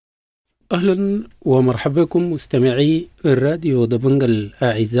أهلا ومرحبا بكم مستمعي الراديو دبنقا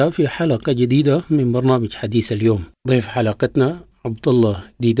الأعزاء في حلقة جديدة من برنامج حديث اليوم. ضيف حلقتنا عبد الله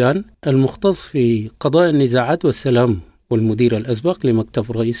ديدان المختص في قضايا النزاعات والسلام والمدير الأسبق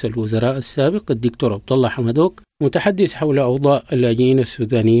لمكتب رئيس الوزراء السابق الدكتور عبد الله حمدوك، متحدث حول أوضاع اللاجئين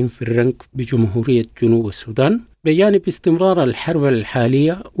السودانيين في الرنك بجمهورية جنوب السودان بجانب استمرار الحرب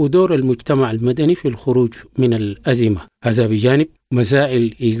الحالية ودور المجتمع المدني في الخروج من الأزمة، هذا بجانب مساعي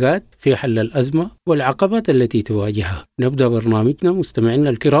الإيجاد في حل الأزمة والعقبات التي تواجهها. نبدأ برنامجنا مستمعينا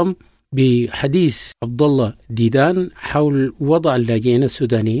الكرام بحديث عبد الله ديدان حول وضع اللاجئين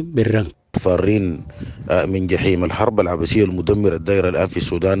السودانيين بالرنك. فارين من جحيم الحرب العبثية المدمرة الدائرة الآن في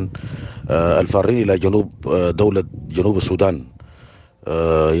السودان، الفارين إلى جنوب دولة جنوب السودان،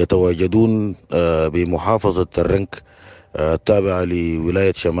 يتواجدون بمحافظة الرنك التابعة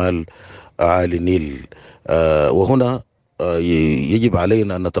لولاية شمال أعالي النيل. وهنا يجب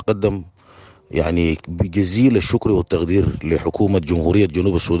علينا أن نتقدم يعني بجزيل الشكر والتقدير لحكومة جمهورية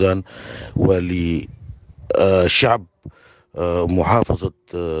جنوب السودان وللشعب محافظة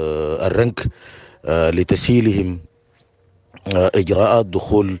الرنك لتسهيلهم إجراءات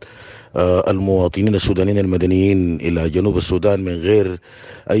دخول المواطنين السودانيين المدنيين إلى جنوب السودان من غير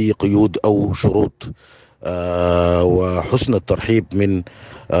أي قيود أو شروط، وحسن الترحيب من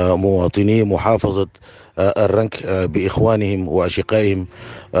مواطني محافظة الرنك بإخوانهم وأشقائهم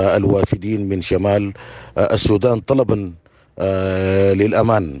الوافدين من شمال السودان طلبا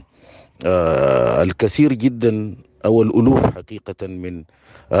للأمان. الكثير جدا أو الألوف حقيقة من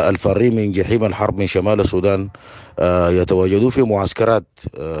الفارين من جحيم الحرب من شمال السودان يتواجدون في معسكرات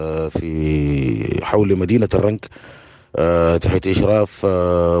في حول مدينة الرنك تحت إشراف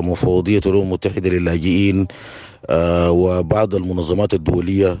مفوضية الأمم المتحدة للاجئين وبعض المنظمات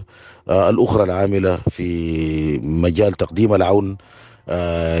الدولية الأخرى العاملة في مجال تقديم العون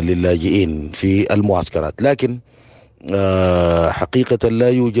للاجئين في المعسكرات. لكن حقيقة لا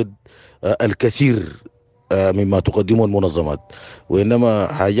يوجد الكثير مما تقدمه المنظمات، وإنما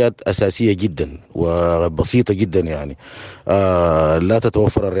حاجات أساسية جدا وبسيطة جدا، يعني لا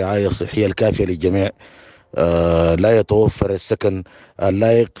تتوفر الرعاية الصحية الكافية للجميع، لا يتوفر السكن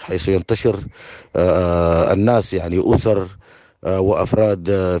اللائق حيث ينتشر الناس، يعني أسر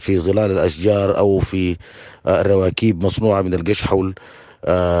وأفراد في ظلال الأشجار أو في رواكيب مصنوعة من القش حول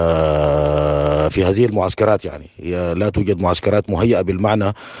في هذه المعسكرات. يعني لا توجد معسكرات مهيئة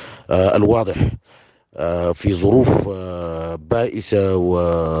بالمعنى الواضح في ظروف بائسة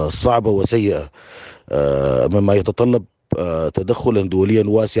وصعبة وسيئة، مما يتطلب تدخلا دوليا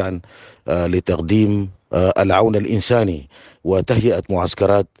واسعا لتقديم العون الإنساني وتهيئة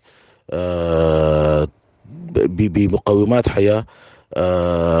معسكرات بمقومات حياة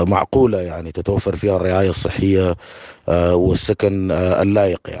معقولة، يعني تتوفر فيها الرعاية الصحية والسكن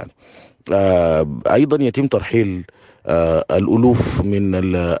اللائق. يعني أيضا يتم ترحيل الألوف من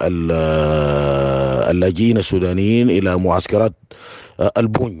اللاجئين السودانيين إلى معسكرات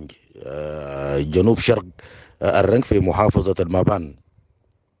البونج جنوب شرق الرنك في محافظة المابان،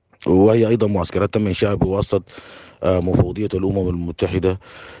 وهي أيضا معسكرات تم إنشاءها بواسطة مفوضية الأمم المتحدة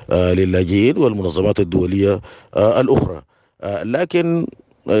للاجئين والمنظمات الدولية الأخرى. لكن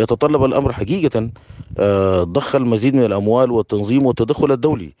يتطلب الأمر حقيقة ضخ المزيد من الأموال والتنظيم والتدخل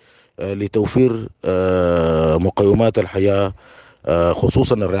الدولي لتوفير مقومات الحياة،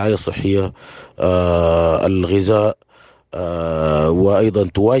 خصوصا الرعاية الصحية، الغذاء، وأيضا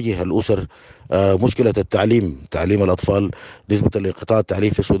تواجه الأسر مشكلة تعليم الأطفال نسبة لانقطاع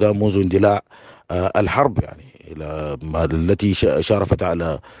التعليم في السودان منذ اندلاع الحرب، يعني التي شارفت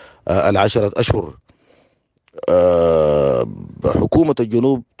على 10 أشهر. حكومة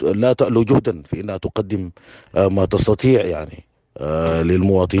الجنوب لا تألو جهدا في أنها تقدم ما تستطيع يعني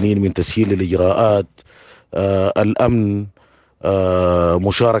للمواطنين من تسهيل الإجراءات، الأمن،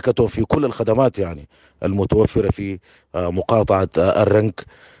 مشاركتهم في كل الخدمات يعني المتوفرة في مقاطعة الرنك.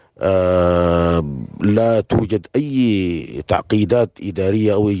 لا توجد أي تعقيدات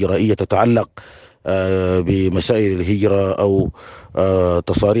إدارية أو إجرائية تتعلق بمسائل الهجرة أو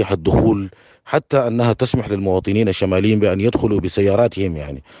تصاريح الدخول، حتى أنها تسمح للمواطنين الشماليين بأن يدخلوا بسياراتهم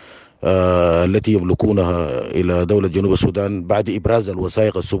يعني التي يملكونها إلى دولة جنوب السودان بعد إبراز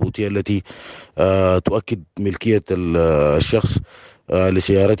الوثائق الثبوتية التي تؤكد ملكية الشخص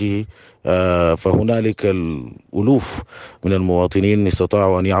لسيارته. فهنالك الألوف من المواطنين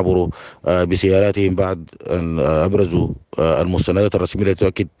استطاعوا أن يعبروا بسياراتهم بعد أن أبرزوا المستندات الرسمية التي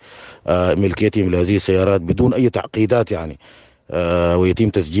تؤكد ملكيتهم لهذه السيارات بدون أي تعقيدات، يعني ويتم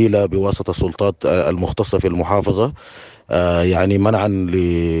تسجيلها بواسطة السلطات المختصة في المحافظة، يعني منعا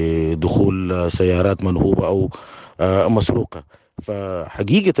لدخول سيارات منهوبة أو مسروقة.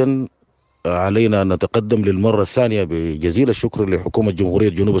 فحقيقة علينا أن نتقدم للمرة الثانية بجزيل الشكر لحكومة جمهورية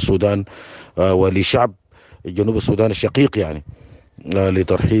جنوب السودان ولشعب جنوب السودان الشقيق يعني،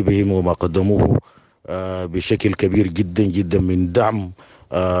 لترحيبهم وما قدموه بشكل كبير جدا جدا من دعم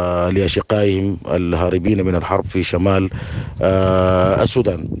لأشقائهم الهاربين من الحرب في شمال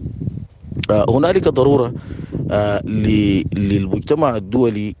السودان. هنالك ضرورة للمجتمع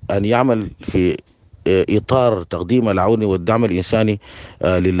الدولي أن يعمل في إطار تقديم العون والدعم الإنساني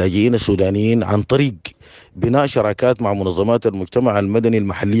للاجئين السودانيين عن طريق بناء شراكات مع منظمات المجتمع المدني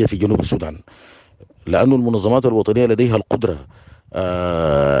المحلية في جنوب السودان، لأن المنظمات الوطنية لديها القدرة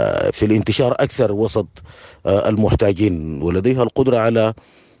في الانتشار أكثر وسط المحتاجين، ولديها القدرة على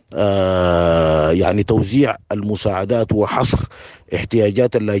يعني توزيع المساعدات وحصر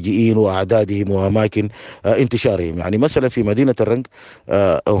احتياجات اللاجئين وأعدادهم وأماكن انتشارهم. يعني مثلا في مدينة الرنك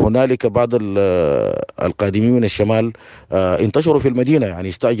هنالك بعض القادمين من الشمال انتشروا في المدينة، يعني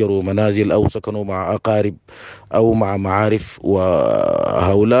استأجروا منازل أو سكنوا مع أقارب أو مع معارف،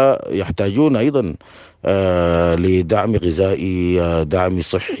 وهؤلاء يحتاجون أيضا لدعم غذائي، دعم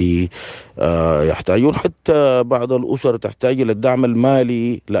صحي، يحتاجون، حتى بعض الأسر تحتاج إلى الدعم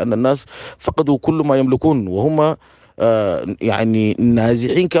المالي، لأن الناس فقدوا كل ما يملكون، وهم يعني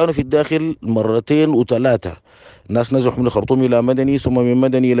نازحين كانوا في الداخل مرتين وثلاثة. ناس نزحوا من الخرطوم إلى مدني، ثم من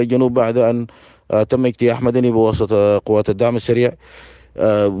مدني إلى الجنوب بعد أن تم اجتياح مدني بواسطة قوات الدعم السريع.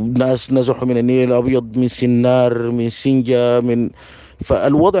 ناس نزحوا من النيل الأبيض، من سنار، من سنجة،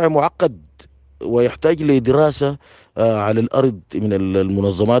 فالوضع معقد ويحتاج لدراسة على الأرض من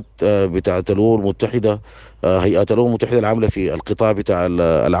المنظمات بتاعة الأمم المتحدة، هيئات الأمم المتحدة العاملة في القطاع بتاع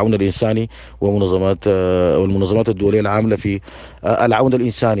العون الإنساني، والمنظمات الدولية العاملة في العون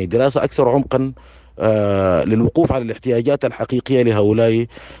الإنساني، دراسة أكثر عمقا للوقوف على الاحتياجات الحقيقية لهؤلاء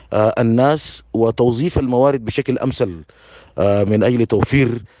الناس، وتوظيف الموارد بشكل أمثل من أجل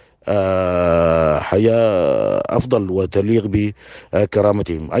توفير حياة أفضل وتليق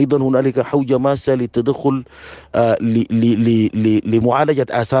بكرامتهم. أيضا هنالك حوجة ماسة للتدخل لمعالجة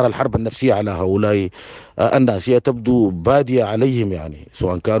آثار الحرب النفسية على هؤلاء الناس، هي تبدو بادية عليهم، يعني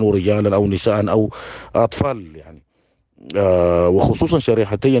سواء كانوا رجالا أو نساء أو أطفال، يعني وخصوصا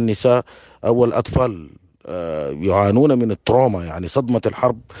شريحتي النساء أو الأطفال يعانون من التروما، يعني صدمة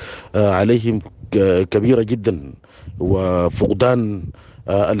الحرب عليهم كبيرة جدا، وفقدان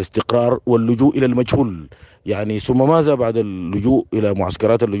الاستقرار واللجوء إلى المجهول. يعني ثم ماذا بعد اللجوء إلى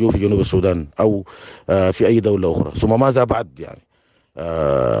معسكرات اللجوء في جنوب السودان أو في أي دولة أخرى؟ ثم ماذا بعد؟ يعني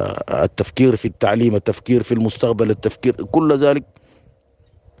التفكير في التعليم، التفكير في المستقبل، التفكير كل ذلك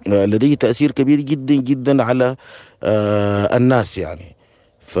لديه تأثير كبير جدا جدا على الناس يعني.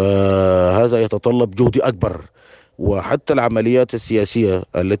 فهذا يتطلب جهد أكبر، وحتى العمليات السياسية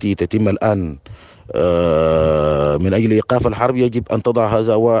التي تتم الآن من أجل إيقاف الحرب يجب أن تضع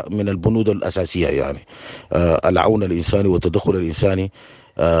هذا من البنود الأساسية، يعني العون الإنساني والتدخل الإنساني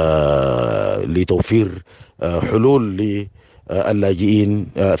لتوفير حلول للاجئين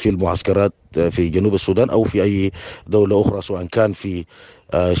في المعسكرات في جنوب السودان أو في أي دولة أخرى، سواء كان في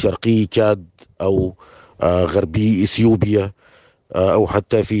شرقي تشاد أو غربي إثيوبيا أو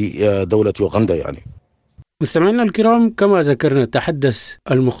حتى في دولة يوغندا. يعني مستمعينا الكرام، كما ذكرنا تحدث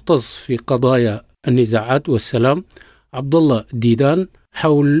المختص في قضايا النزاعات والسلام عبد الله ديدان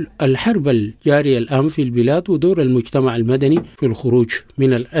حول الحرب الجارية الآن في البلاد ودور المجتمع المدني في الخروج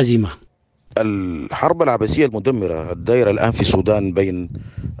من الأزمة. الحرب العبثية المدمرة الدائرة الآن في السودان بين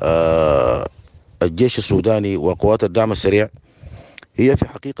الجيش السوداني وقوات الدعم السريع هي في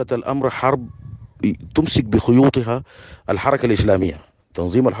حقيقة الأمر حرب تمسك بخيوطها الحركة الإسلامية.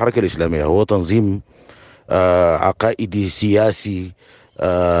 تنظيم الحركة الإسلامية هو تنظيم عقائدي سياسي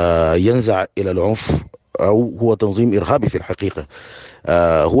ينزع إلى العنف، أو هو تنظيم إرهابي في الحقيقة.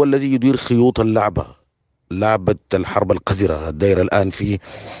 هو الذي يدير خيوط لعبة الحرب القذرة الدائرة الآن في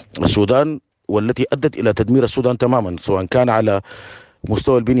السودان، والتي أدت إلى تدمير السودان تماما، سواء كان على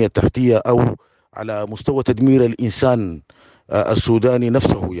مستوى البنية التحتية أو على مستوى تدمير الإنسان السوداني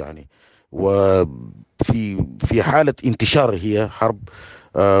نفسه. يعني وفي حالة انتشار، هي حرب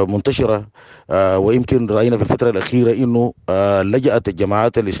منتشرة، ويمكن رأينا في الفترة الأخيرة أنه لجأت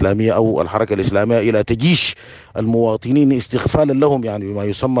الجماعات الإسلامية أو الحركة الإسلامية إلى تجيش المواطنين استغفالا لهم، يعني بما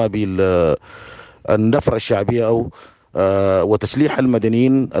يسمى بالنفرة الشعبية أو وتسليح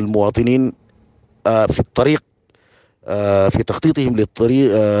المدنيين المواطنين في الطريق، في تخطيطهم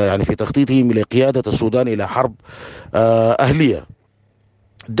للطريق، يعني في تخطيطهم لقيادة السودان إلى حرب أهلية.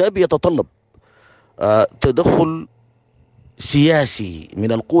 ده بيتطلب تدخل سياسي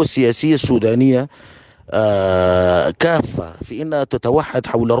من القوى السياسية السودانية كافة في أنها تتوحد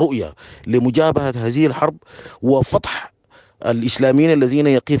حول رؤية لمجابهة هذه الحرب، وفتح الإسلاميين الذين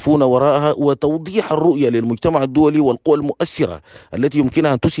يقفون وراءها، وتوضيح الرؤية للمجتمع الدولي والقوى المؤثرة التي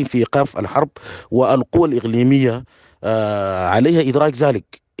يمكنها أن تسهم في إيقاف الحرب، والقوى الإقليمية عليها إدراك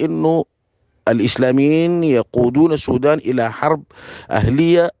ذلك، أنه الإسلاميين يقودون السودان إلى حرب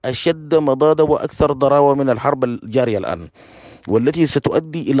أهلية أشد مضادة وأكثر ضراوة من الحرب الجارية الآن، والتي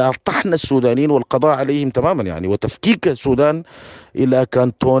ستؤدي إلى طحن السودانيين والقضاء عليهم تماما يعني، وتفكيك السودان إلى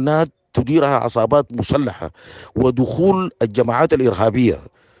كانتونات تديرها عصابات مسلحة، ودخول الجماعات الإرهابية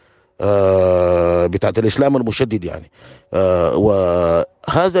بتاعت الإسلام المشدد يعني.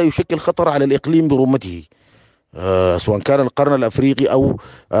 وهذا يشكل خطر على الإقليم برمته، سواء كان القرن الأفريقي أو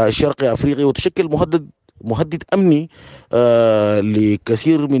الشرقي أفريقي، وتشكل مهدد أمني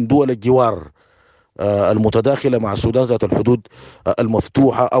لكثير من دول الجوار المتداخلة مع السودان ذات الحدود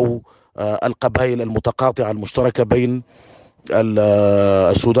المفتوحة، أو القبائل المتقاطعة المشتركة بين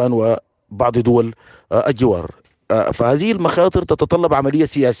السودان وبعض دول الجوار. فهذه المخاطر تتطلب عملية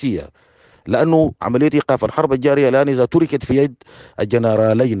سياسية، لأنه عملية إيقاف الحرب الجارية الآن إذا تركت في يد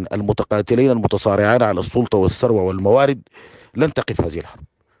الجنرالين المتقاتلين المتصارعين على السلطة والثروة والموارد لن تقف هذه الحرب.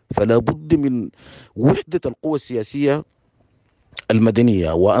 فلا بد من وحدة القوى السياسية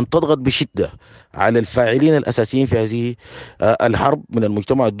المدنية، وأن تضغط بشدة على الفاعلين الأساسيين في هذه الحرب من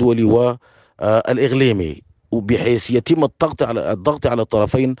المجتمع الدولي والإقليمي، بحيث يتم الضغط على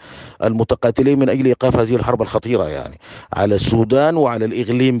الطرفين المتقاتلين من أجل إيقاف هذه الحرب الخطيرة يعني على السودان وعلى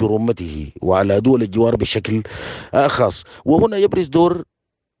الإقليم برمته وعلى دول الجوار بشكل خاص. وهنا يبرز دور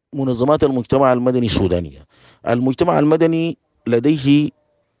منظمات المجتمع المدني السودانية. المجتمع المدني لديه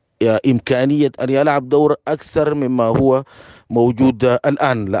إمكانية أن يلعب دور أكثر مما هو موجود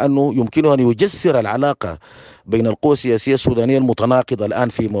الآن، لأنه يمكنه أن يجسر العلاقة بين القوى السياسية السودانية المتناقضة الآن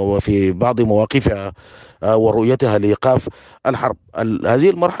في بعض مواقفها ورؤيتها لإيقاف الحرب. هذه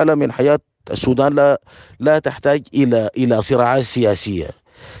المرحلة من حياة السودان لا تحتاج إلى صراعات سياسية،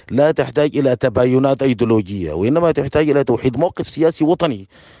 لا تحتاج إلى تباينات أيديولوجية، وإنما تحتاج إلى توحيد موقف سياسي وطني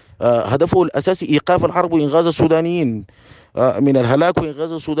هدفه الأساسي إيقاف الحرب وإنقاذ السودانيين من الهلاك،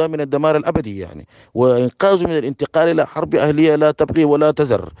 وإنقاذ السودان من الدمار الأبدي يعني، وإنقاذه من الانتقال إلى حرب أهلية لا تبقي ولا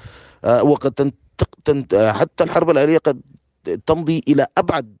تذر. وقد حتى الحرب الأهلية قد تمضي إلى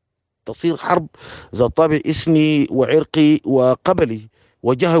أبعد، تصير حرب ذات طابع إثني وعرقي وقبلي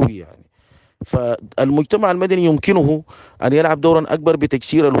وجهوي يعني. فالمجتمع المدني يمكنه أن يلعب دورا أكبر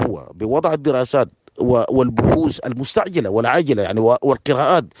بتكسير الهوة، بوضع الدراسات والبحوث المستعجلة والعاجلة يعني،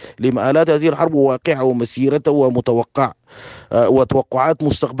 والقراءات لمآلات هذه الحرب وواقعها ومسيرتها وتوقعات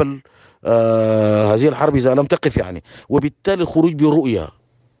مستقبل هذه الحرب إذا لم تقف يعني، وبالتالي الخروج برؤية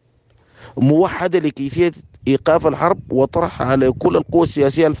موحدة لكيفية إيقاف الحرب وطرح على كل القوى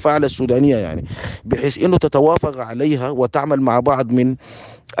السياسية الفاعلة السودانية يعني، بحيث أنه تتوافق عليها وتعمل مع بعض من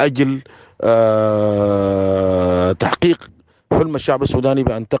أجل تحقيق حلم الشعب السوداني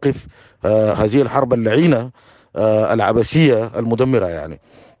بأن تقف هذه الحرب اللعينة العبثية المدمرة يعني.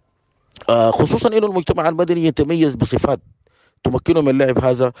 خصوصا أن المجتمع المدني يتميز بصفات تمكنه من لعب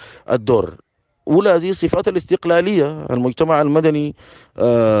هذا الدور. أولى هذه الصفات الاستقلالية. المجتمع المدني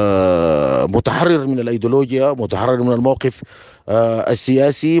متحرر من الأيديولوجيا، متحرر من الموقف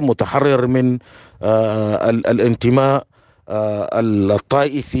السياسي، متحرر من الانتماء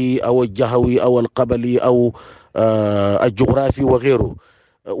الطائفي أو الجهوي أو القبلي أو الجغرافي وغيره.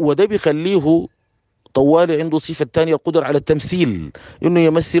 وده بيخليه طوالي عنده صفة تانية، القدرة على التمثيل، انه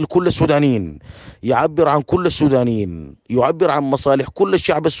يمثل كل السودانيين، يعبر عن كل السودانيين، يعبر عن مصالح كل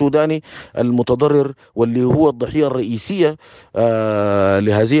الشعب السوداني المتضرر، واللي هو الضحية الرئيسية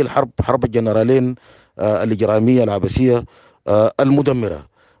لهذه الحرب، حرب الجنرالين الإجرامية العبثية المدمرة.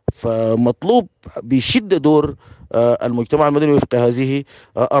 فمطلوب بشدة دور المجتمع المدني وفق هذه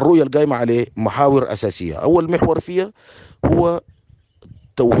الرؤية القائمة على محاور أساسية. أول محور فيها هو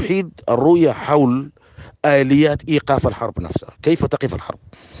توحيد الرؤية حول آليات إيقاف الحرب نفسها. كيف تقف الحرب؟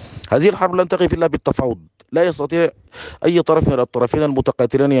 هذه الحرب لن تقف إلا بالتفاوض. لا يستطيع أي طرف من الطرفين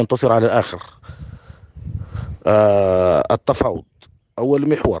المتقاتلين ينتصر على الآخر. التفاوض أول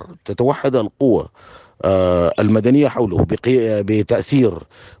محور، تتوحد القوة المدنية حوله بتأثير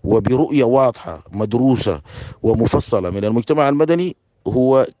وبرؤية واضحة مدروسة ومفصلة من المجتمع المدني،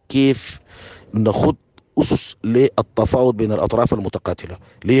 هو كيف نخط أسس للتفاوض بين الأطراف المتقاتلة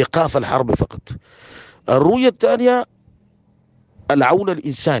لإيقاف الحرب فقط. الرؤية الثانية العون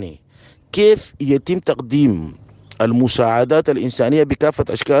الإنساني، كيف يتم تقديم المساعدات الإنسانية بكافة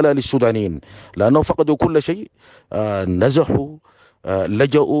أشكالها للسودانيين، لأنهم فقدوا كل شيء، نزحوا،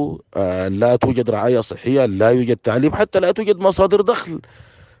 لجأوا، لا توجد رعاية صحية، لا يوجد تعليم، حتى لا توجد مصادر دخل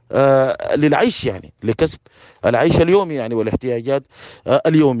للعيش يعني، لكسب العيش اليومي يعني والاحتياجات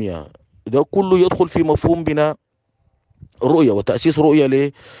اليومية. ده كله يدخل في مفهوم بناء الرؤية وتأسيس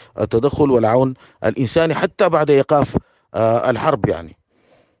رؤية للتدخل والعون الإنساني حتى بعد إيقاف الحرب يعني.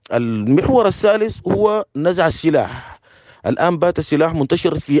 المحور الثالث هو نزع السلاح. الآن بات السلاح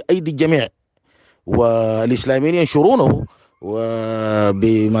منتشر في أيدي الجميع، والإسلاميين ينشرونه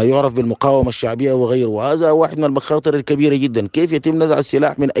وبما يعرف بالمقاومة الشعبية وغيره، وهذا واحد من المخاطر الكبيرة جدا. كيف يتم نزع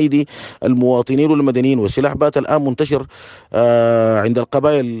السلاح من أيدي المواطنين والمدنيين؟ والسلاح بات الآن منتشر عند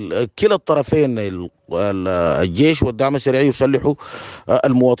القبائل كلا الطرفين، الجيش والدعم السريع يسلحوا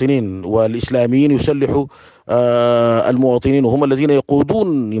المواطنين، والإسلاميين يسلحوا المواطنين، وهم الذين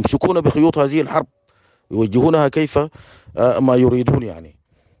يقودون يمسكون بخيوط هذه الحرب، يوجهونها كيف ما يريدون يعني.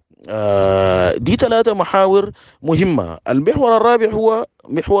 دي ثلاثة محاور مهمة. المحور الرابع هو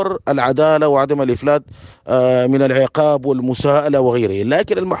محور العدالة وعدم الإفلات من العقاب والمساءلة وغيره.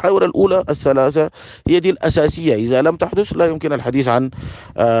 لكن المحاور الأولى الثلاثة هي دي الأساسية. إذا لم تحدث لا يمكن الحديث عن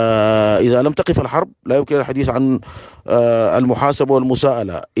إذا لم تقف الحرب لا يمكن الحديث عن المحاسبة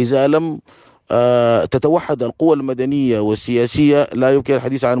والمساءلة. إذا لم تتوحد القوى المدنية والسياسية لا يمكن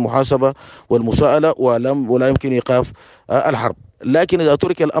الحديث عن المحاسبة والمساءلة، ولا يمكن إيقاف الحرب. لكن إذا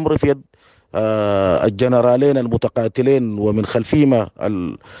ترك الأمر في يد الجنرالين المتقاتلين ومن خلفهما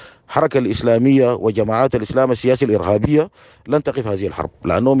الحركة الإسلامية وجماعات الإسلام السياسي الإرهابية، لن تقف هذه الحرب،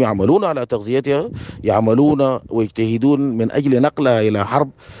 لأنهم يعملون على تغذيتها، يعملون ويجتهدون من أجل نقلها إلى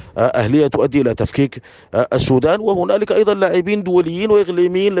حرب أهلية تؤدي إلى تفكيك السودان. وهنالك أيضا لاعبين دوليين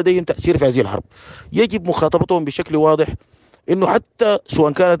وإقليميين لديهم تأثير في هذه الحرب، يجب مخاطبتهم بشكل واضح، انه حتى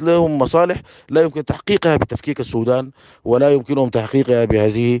سواء كانت لهم مصالح لا يمكن تحقيقها بتفكيك السودان، ولا يمكنهم تحقيقها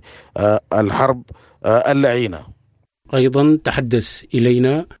بهذه الحرب اللعينة. أيضا تحدث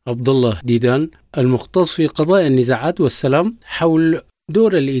إلينا عبد الله ديدان المختص في قضايا النزاعات والسلام حول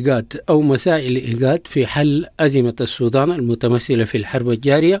دور الإيجاد أو مساعي الإيجاد في حل أزمة السودان المتمثلة في الحرب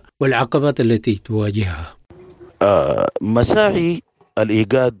الجارية والعقبات التي تواجهها. مساعي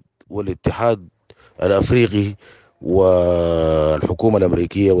الإيجاد والاتحاد الأفريقي والحكومة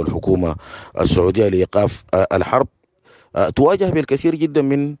الأمريكية والحكومة السعودية لإيقاف الحرب تواجه بالكثير جدا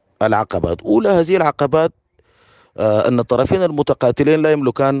من العقبات. أولى هذه العقبات أن الطرفين المتقاتلين لا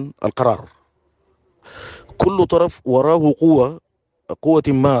يملكان القرار. كل طرف وراه قوة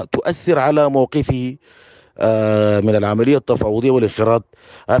ما تؤثر على موقفه من العملية التفاوضية والانخراط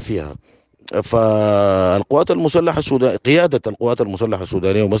فيها. فالقوات المسلحة السودانية، قيادة القوات المسلحة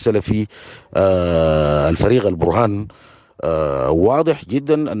السودانية ممثلة في الفريق البرهان، واضح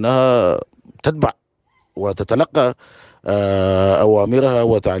جدا أنها تتبع وتتلقى أوامرها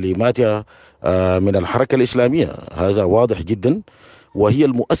وتعليماتها من الحركة الإسلامية، هذا واضح جدا، وهي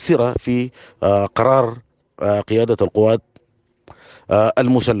المؤثرة في قرار قيادة القوات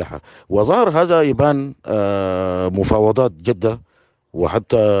المسلحة. وظهر هذا يبان مفاوضات جدة،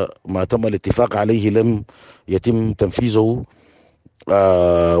 وحتى ما تم الاتفاق عليه لم يتم تنفيذه،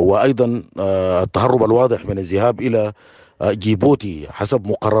 وأيضا التهرب الواضح من الذهاب إلى جيبوتي حسب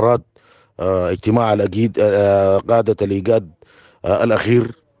مقررات اجتماع قادة الإيجاد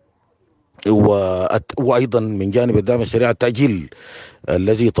الأخير، وأيضا من جانب الدعم السريع التأجيل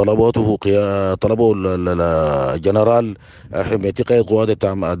الذي طلبه الجنرال حميتي قائد قوات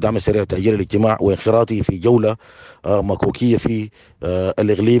الدعم السريع تأجيل الاجتماع وانخراطه في جولة مكوكية في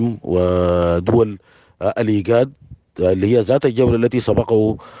الإقليم ودول الإيجاد، اللي هي ذات الجولة التي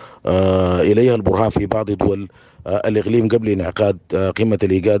سبقه إليها البرهان في بعض دول الإقليم قبل انعقاد قمة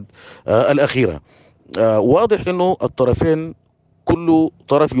الإيجاد الأخيرة. واضح أنه الطرفين كل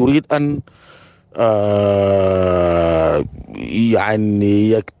طرف يريد أن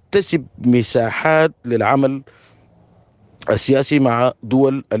يعني يكتسب مساحات للعمل السياسي مع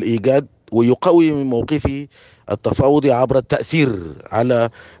دول الإيجاد، ويقوي من موقفه التفاوضي عبر التأثير على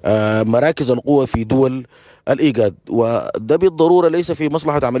مراكز القوة في دول الإيجاد. وده بالضرورة ليس في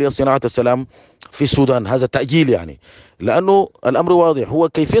مصلحة عملية صناعة السلام في السودان، هذا التأجيل يعني، لأنه الأمر واضح، هو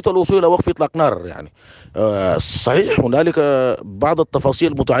كيفية الوصول إلى وقف إطلاق نار يعني. صحيح هنالك بعض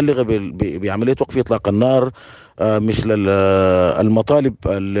التفاصيل المتعلقة بعملية وقف إطلاق النار، مثل المطالب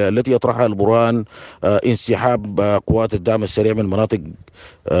التي يطرحها البرهان، انسحاب قوات الدعم السريع من مناطق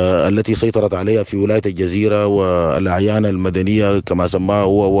التي سيطرت عليها في ولاية الجزيرة والأعيان المدنية كما سماه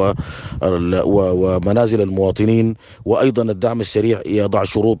هو ومنازل المواطنين، وأيضا الدعم السريع يضع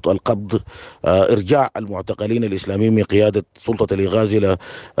شروط القبض، إرجاع المعتقلين الإسلاميين من قيادة سلطة الإغاز إلى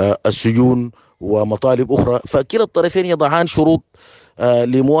السجون، ومطالب أخرى. فكلا الطرفين يضعان شروط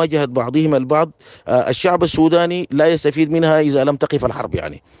لمواجهة بعضهم البعض. الشعب السوداني لا يستفيد منها إذا لم تقف الحرب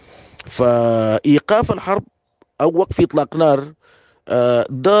يعني. فإيقاف الحرب أو وقف إطلاق نار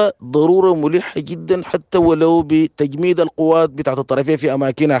ده ضرورة ملحة جدا، حتى ولو بتجميد القوات بتاعت الطرفين في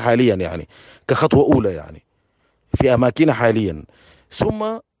أماكنها حاليا يعني، كخطوة أولى يعني. في أماكنها حاليا، ثم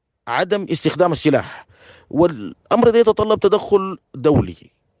عدم استخدام السلاح. والأمر ده يتطلب تدخل دولي،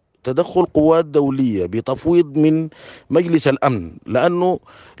 تدخل قوات دولية بتفويض من مجلس الأمن، لأنه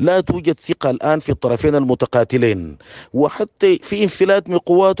لا توجد ثقة الآن في الطرفين المتقاتلين، وحتى في انفلات من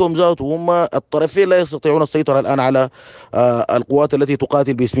قواتهم ذاتهم. هم الطرفين لا يستطيعون السيطرة الآن على القوات التي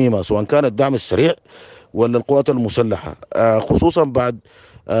تقاتل باسمهما، سواء كان الدعم السريع ولا القوات المسلحة، خصوصا بعد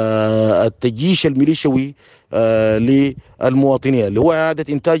التجيش الميليشيوي للمواطنين، اللي هو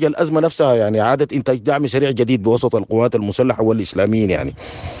إعادة إنتاج الأزمة نفسها، يعني إعادة إنتاج دعم سريع جديد بوسط القوات المسلحة والإسلاميين، يعني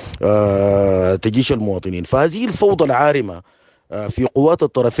تجيش المواطنين. فهذه الفوضى العارمة في قوات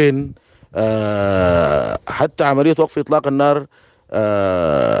الطرفين، حتى عملية وقف إطلاق النار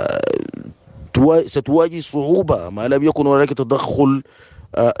ستواجه صعوبة ما لم يكن هناك تدخل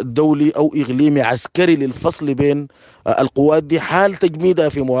دولي أو إقليمي عسكري للفصل بين القوات دي حال تجميدها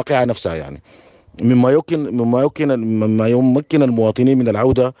في مواقعها نفسها، يعني مما يمكن المواطنين من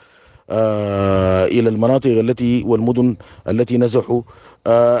العودة إلى المناطق التي والمدن التي نزحوا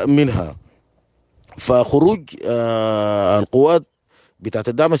منها. فخروج القوات بتاعت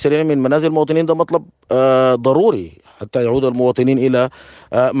الدعم السريع من منازل المواطنين ده مطلب ضروري حتى يعود المواطنين إلى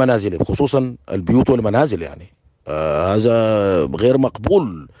منازلهم، خصوصا البيوت والمنازل. يعني هذا غير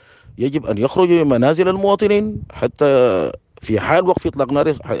مقبول. يجب أن يخرجوا من منازل المواطنين حتى في حال وقف إطلاق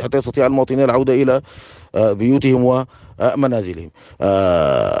نار، حتى يستطيع المواطنين العودة إلى بيوتهم ومنازلهم.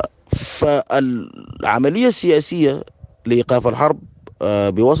 فالعملية السياسية لإيقاف الحرب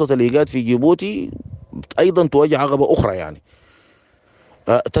بوسط الإيجاد في جيبوتي أيضا تواجه عقبة أخرى، يعني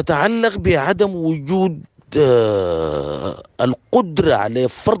تتعلق بعدم وجود القدرة على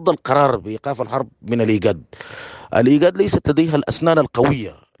فرض القرار بإيقاف الحرب من الإيجاد. الإيجاد ليست لديها الأسنان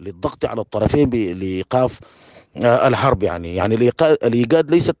القوية للضغط على الطرفين لإيقاف الحرب. يعني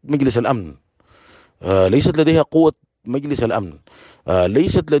الإيجاد ليست مجلس الأمن، ليست لديها قوة مجلس الأمن،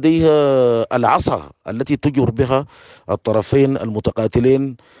 ليست لديها العصا التي تجر بها الطرفين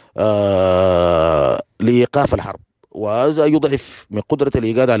المتقاتلين لإيقاف الحرب. وهذا يضعف من قدرة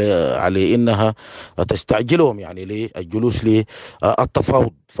الإيجاد على إنها تستعجلهم يعني للجلوس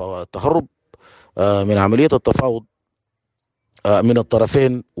للتفاوض. فالتهرب من عملية التفاوض من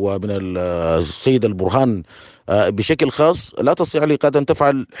الطرفين ومن السيد البرهان بشكل خاص لا تستطيع الإيجاد أن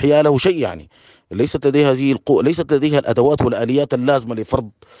تفعل حياله شيء. يعني ليست لديها هذه القوة، ليست لديها الأدوات والآليات اللازمة لفرض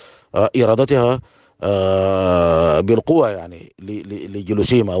إرادتها بالقوة يعني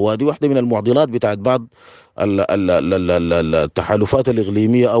لجلوسهما. وهذه واحدة من المعضلات بتاعت بعض التحالفات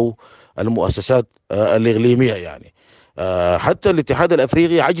الإقليمية أو المؤسسات الإقليمية. يعني حتى الاتحاد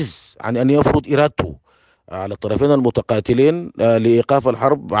الأفريقي عجز عن أن يفرض إرادته على الطرفين المتقاتلين لإيقاف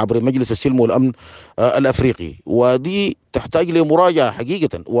الحرب عبر مجلس السلم والأمن الأفريقي، ودي تحتاج لمراجعة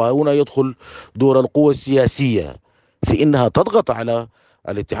حقيقة. وهنا يدخل دور القوى السياسية في إنها تضغط على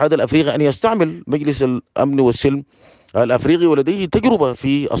الاتحاد الأفريقي أن يستعمل مجلس الأمن والسلم الأفريقي، ولديه تجربة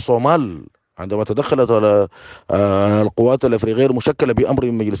في الصومال عندما تدخلت القوات الأفريقية المشكلة بأمر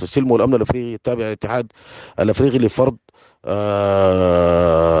من مجلس السلم والأمن الأفريقي التابع للاتحاد الأفريقي لفرض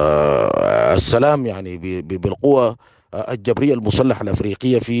السلام يعني بالقوة الجبرية المسلحة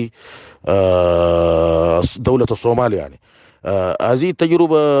الأفريقية في دولة الصومال. يعني هذه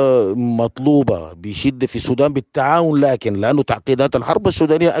التجربة مطلوبة بشدة في السودان بالتعاون، لكن لأنه تعقيدات الحرب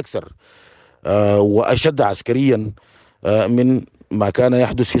السودانية أكثر وأشد عسكريا من ما كان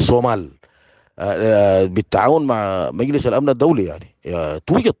يحدث في الصومال، بالتعاون مع مجلس الأمن الدولي. يعني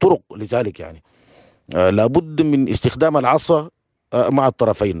توجد طرق لذلك. يعني لابد من استخدام العصا مع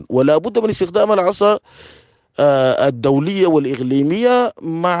الطرفين، ولا بد من استخدام العصا الدولية والإقليمية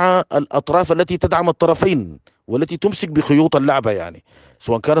مع الأطراف التي تدعم الطرفين والتي تمسك بخيوط اللعبة، يعني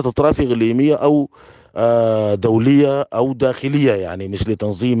سواء كانت أطراف إقليمية أو دولية أو داخلية، يعني مثل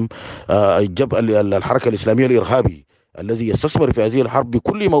تنظيم الحركة الإسلامية الإرهابي الذي يستثمر في هذه الحرب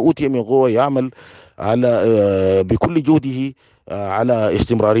بكل ما أوتي من قوة، يعمل على بكل جهده على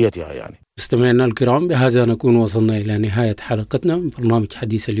استمراريتها. يعني مستمعينا الكرام، بهذا نكون وصلنا إلى نهاية حلقتنا من برنامج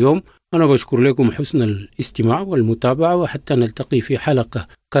حديث اليوم. أنا بشكر لكم حسن الاستماع والمتابعة، وحتى نلتقي في حلقة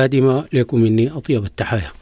قادمة لكم مني أطيب التحايا.